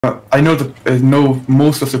I know know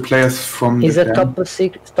most of the players from. Is the a top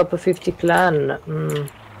of 50 clan?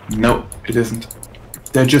 No, it isn't.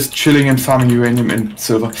 They're just chilling and farming uranium and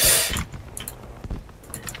silver.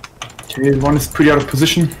 Okay, one is pretty out of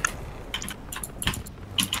position.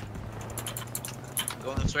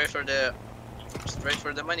 Going straight for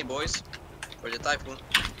the money, boys. For the typhoon.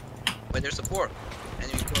 But there's a pork.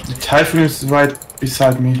 The typhoon is right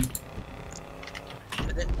beside me.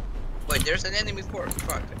 Wait, there's an enemy pork.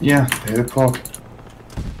 Fuck. Yeah, there's a pork.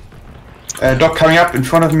 Dog coming up in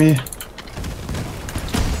front of me.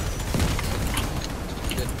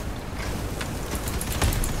 Good.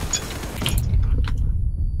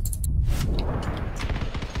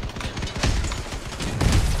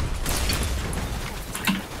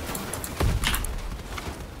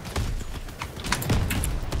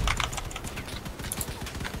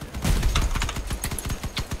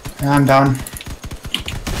 I'm down.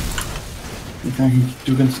 I can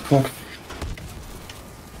do against the pork.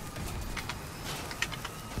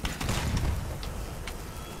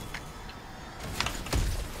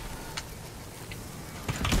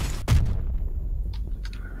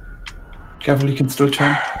 Careful, you can still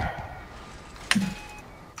turn.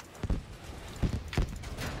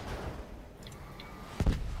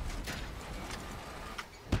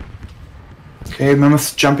 Okay,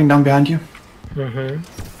 Mammoth's jumping down behind you.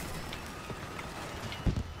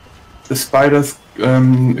 The spider's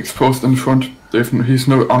exposed in front. He's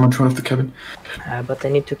no armor in front of the cabin. But I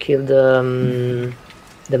need to kill the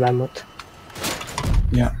mammoth.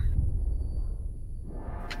 Yeah.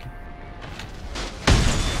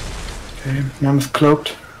 Okay, Mammoth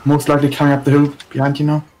cloaked. Most likely coming up the hill behind you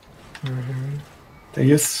now. There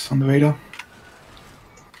he is, on the radar.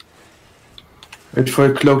 Wait for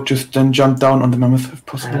a cloak, just then jump down on the Mammoth if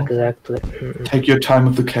possible. Exactly. Take your time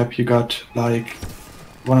with the cap, you got like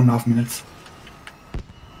 1.5 minutes.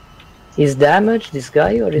 Is damaged, this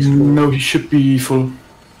guy, or is full? No, he should be full.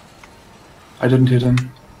 I didn't hit him.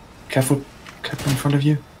 Careful, cap in front of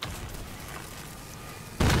you.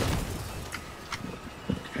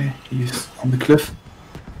 Okay, he's on the cliff.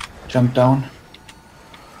 Jump down.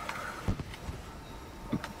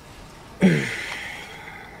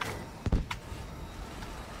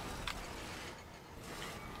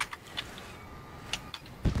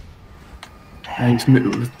 He's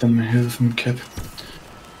with them here from cap.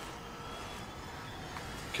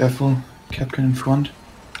 Careful, Capcan in front.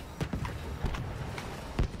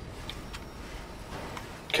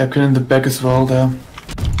 Capcan in the back as well there.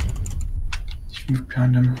 You move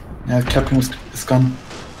behind him. Yeah, Capcan is gone.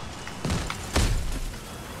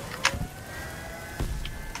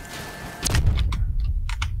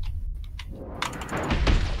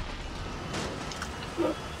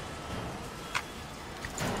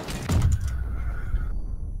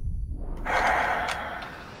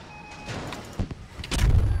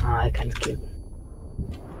 I can't kill.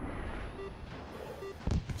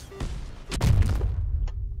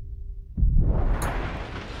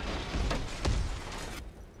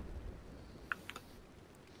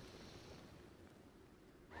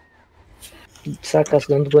 Sakas,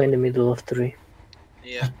 don't go in the middle of 3.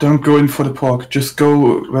 Yeah. Don't go in for the pork. Just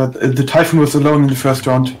go where the Typhoon was alone in the first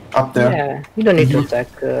round, up there. Yeah, you don't need to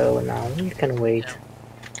attack now. You can wait.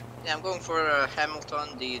 Yeah, I'm going for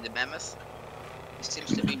Hamilton, the mammoth. He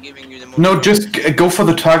seems to be giving you the most. No, just go for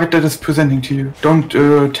the target that is presenting to you. Don't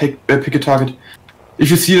pick a target.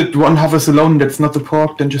 If you see that one hovers alone, that's not the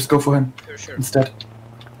pork, then just go for him Sure. instead.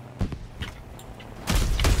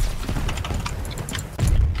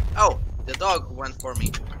 Oh, the dog went for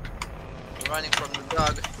me. I'm running from the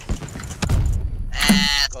dog.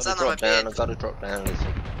 Son of a bitch. I gotta drop down,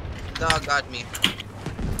 listen. The dog got me.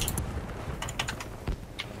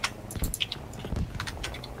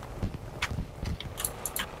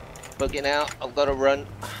 Bugging out, I've gotta run.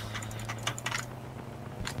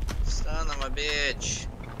 Son of a bitch.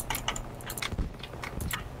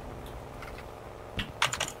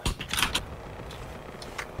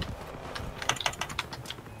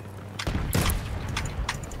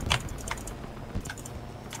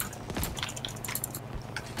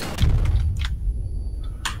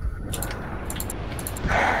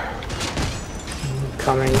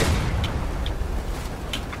 Coming.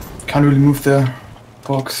 Can't really move the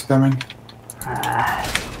pork spamming.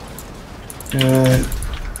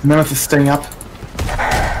 Mammoth is staying up.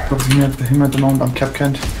 Focusing at him at the moment. I'm cap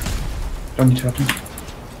canned. Don't need to help him.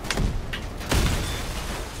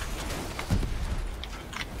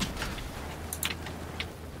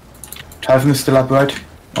 Typhon is still up, right?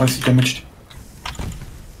 Or is he damaged?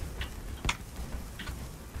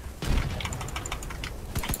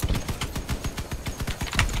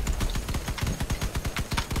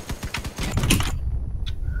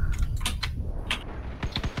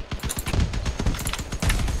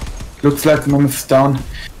 Looks like the Mammoth's down.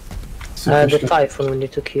 The Typhoon we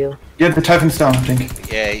need to kill. Yeah, the Typhon's down, I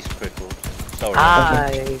think. Yeah, he's crippled. Sorry.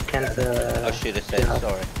 I can't. I should have said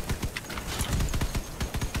sorry.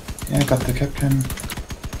 Yeah, I got the Capcan.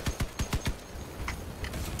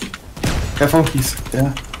 Careful, he's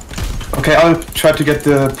there. Okay, I'll try to get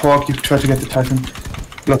the Pork, you try to get the Typhon.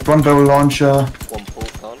 Got one barrel launcher. One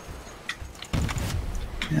Pork on.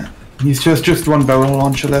 Yeah, he's just one barrel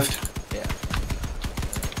launcher left. Yeah.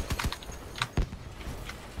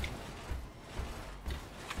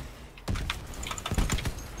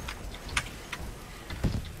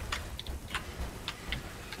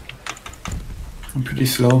 I'm pretty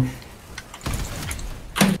slow.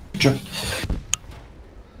 Sure.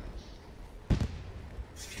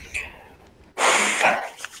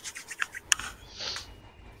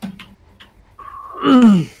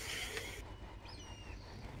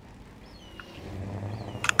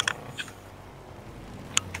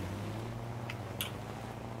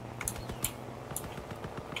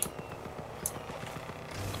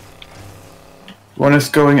 One is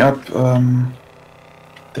going up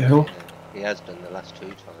the hill. He has done the last 2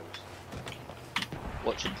 times.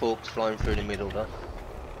 Watch your Porks flying through the middle though.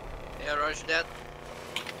 Yeah, roger that.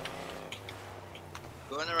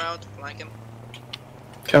 Going around, flank him.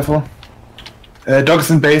 Careful.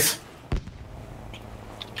 Dog's in base.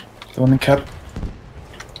 The one in cap.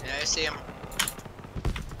 Yeah, I see him.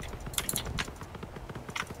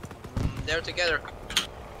 They're together,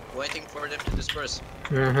 waiting for them to disperse.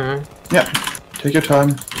 Yeah, take your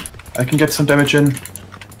time. I can get some damage in.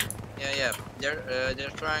 Yeah, they're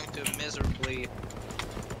trying to miserably.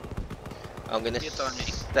 I'm gonna hit on me.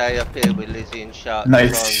 stay up here with Lizzie and Shark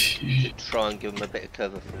Nice. to try and give them a bit of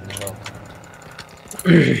cover from the dog.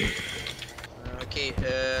 Okay,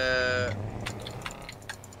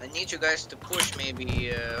 I need you guys to push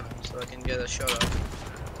maybe so I can get a shot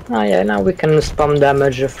off. Oh yeah, now we can spam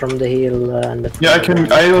damage from the hill and the... Yeah, I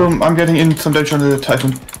can. I'm getting in some damage on the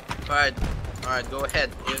Typhon. Alright, go ahead.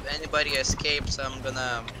 If anybody escapes, I'm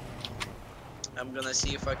gonna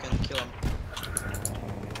see if I can kill him.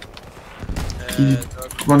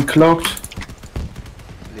 One cloaked.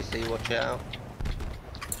 Lizzie, watch out.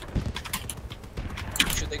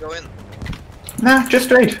 Should they go in? Nah, just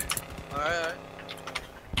straight. Alright.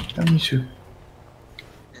 Don't need to.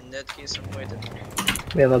 In that case, I'm waiting.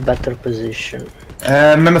 We have a better position.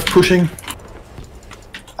 Mammoth pushing.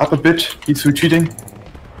 Up a bit. He's retreating.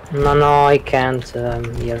 No, I can't.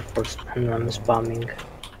 Here for I'm spamming.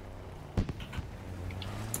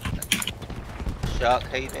 Shark,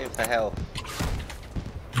 how you doing for health?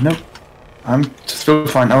 Nope. I'm still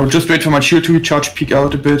fine. I'll just wait for my shield to recharge, peek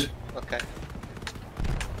out a bit. Okay.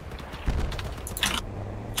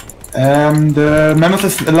 The Mammoth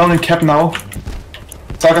is alone in cap now.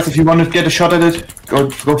 Sagas, if you want to get a shot at it, go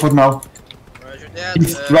for it now. Roger that.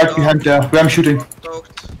 He's right behind there, where I'm shooting.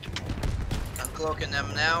 Cloaked. I'm cloaking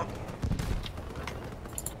them now.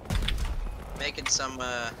 Making some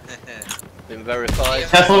Been verified.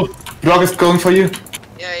 Careful, Dog is going for you.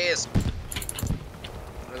 Yeah, he is.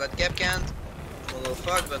 I got cap canned. I'm a little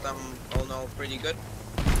fucked, but I'm all in all pretty good.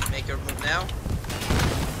 Make your move now. I'm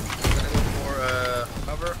gonna go for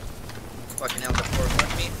cover. Fucking hell, the pork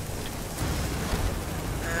got me.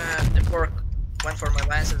 The pork went for my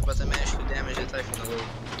lances, but I managed to damage the Typhoon a little.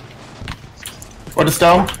 What is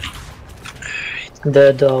down?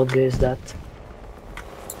 The dog is that.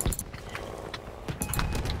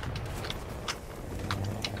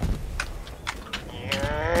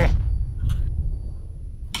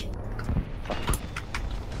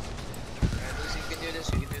 You can do this,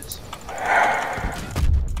 you can do this.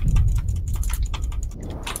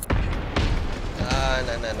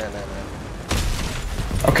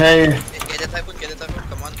 No. Okay. Get the Typhoon,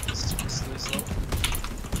 come on. It's slow.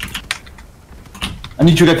 I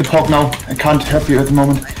need to get the Pork now. I can't help you at the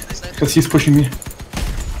moment. Nice. Because he's pushing me.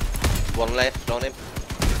 One left on him,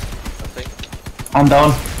 I think. I'm down.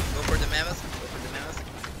 Go for the mammoth.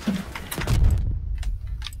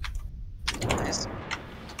 Nice.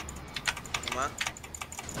 Come on.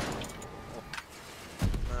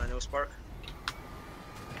 No spark.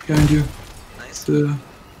 Behind you. Nice. The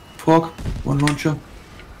Pork. One launcher.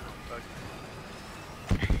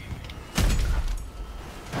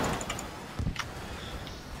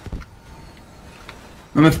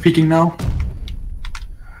 Mammoth peeking now.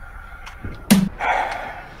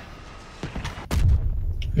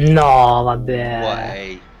 No, vabbè.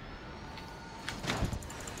 Way.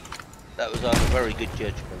 That was a very good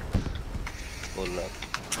judgment. Or luck.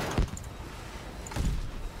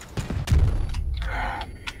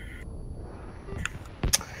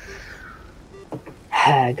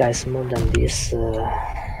 Guys, more than this.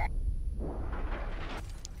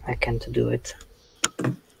 I can't do it.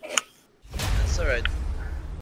 That's alright.